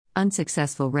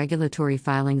Unsuccessful Regulatory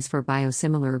Filings for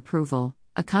Biosimilar Approval,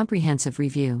 a comprehensive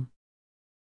review.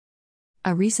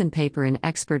 A recent paper in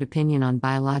Expert Opinion on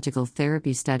Biological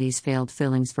Therapy Studies Failed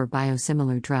Fillings for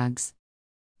Biosimilar Drugs.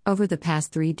 Over the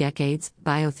past 3 decades,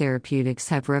 biotherapeutics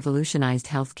have revolutionized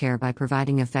healthcare by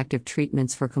providing effective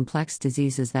treatments for complex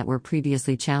diseases that were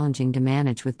previously challenging to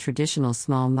manage with traditional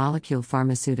small molecule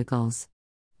pharmaceuticals.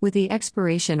 With the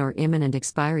expiration or imminent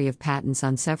expiry of patents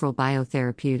on several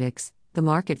biotherapeutics, the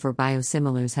market for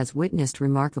biosimilars has witnessed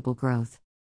remarkable growth.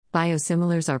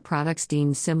 Biosimilars are products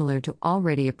deemed similar to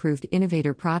already approved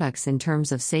innovator products in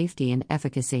terms of safety and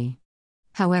efficacy.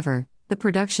 However, the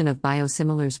production of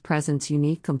biosimilars presents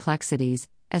unique complexities,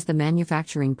 as the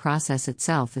manufacturing process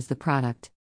itself is the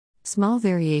product. Small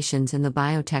variations in the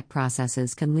biotech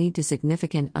processes can lead to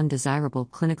significant undesirable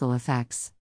clinical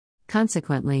effects.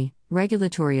 Consequently,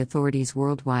 regulatory authorities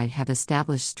worldwide have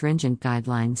established stringent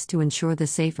guidelines to ensure the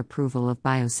safe approval of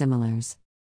biosimilars.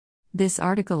 This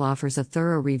article offers a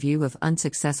thorough review of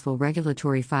unsuccessful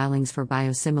regulatory filings for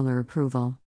biosimilar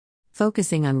approval.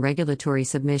 Focusing on regulatory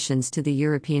submissions to the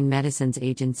European Medicines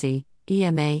Agency,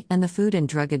 EMA, and the Food and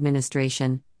Drug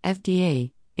Administration,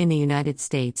 FDA, in the United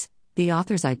States, the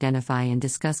authors identify and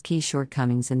discuss key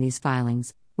shortcomings in these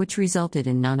filings, which resulted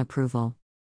in non-approval.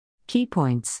 Key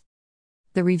points.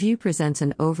 The review presents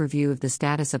an overview of the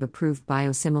status of approved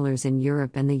biosimilars in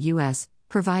Europe and the US,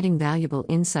 providing valuable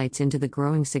insights into the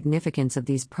growing significance of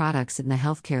these products in the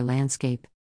healthcare landscape.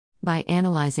 By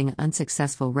analyzing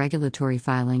unsuccessful regulatory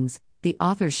filings, the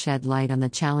authors shed light on the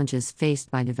challenges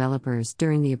faced by developers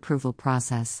during the approval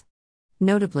process.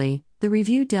 Notably, the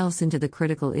review delves into the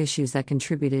critical issues that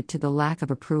contributed to the lack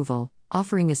of approval,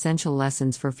 offering essential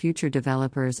lessons for future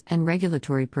developers and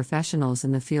regulatory professionals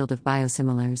in the field of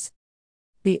biosimilars.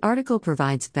 The article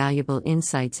provides valuable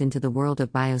insights into the world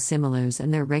of biosimilars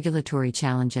and their regulatory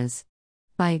challenges.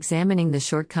 By examining the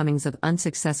shortcomings of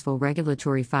unsuccessful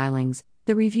regulatory filings,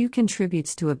 the review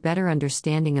contributes to a better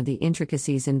understanding of the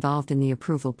intricacies involved in the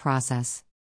approval process.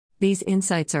 These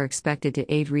insights are expected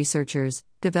to aid researchers,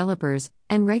 developers,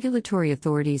 and regulatory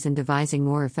authorities in devising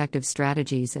more effective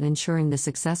strategies and ensuring the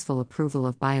successful approval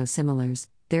of biosimilars,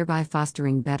 thereby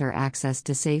fostering better access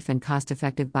to safe and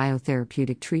cost-effective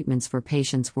biotherapeutic treatments for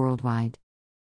patients worldwide.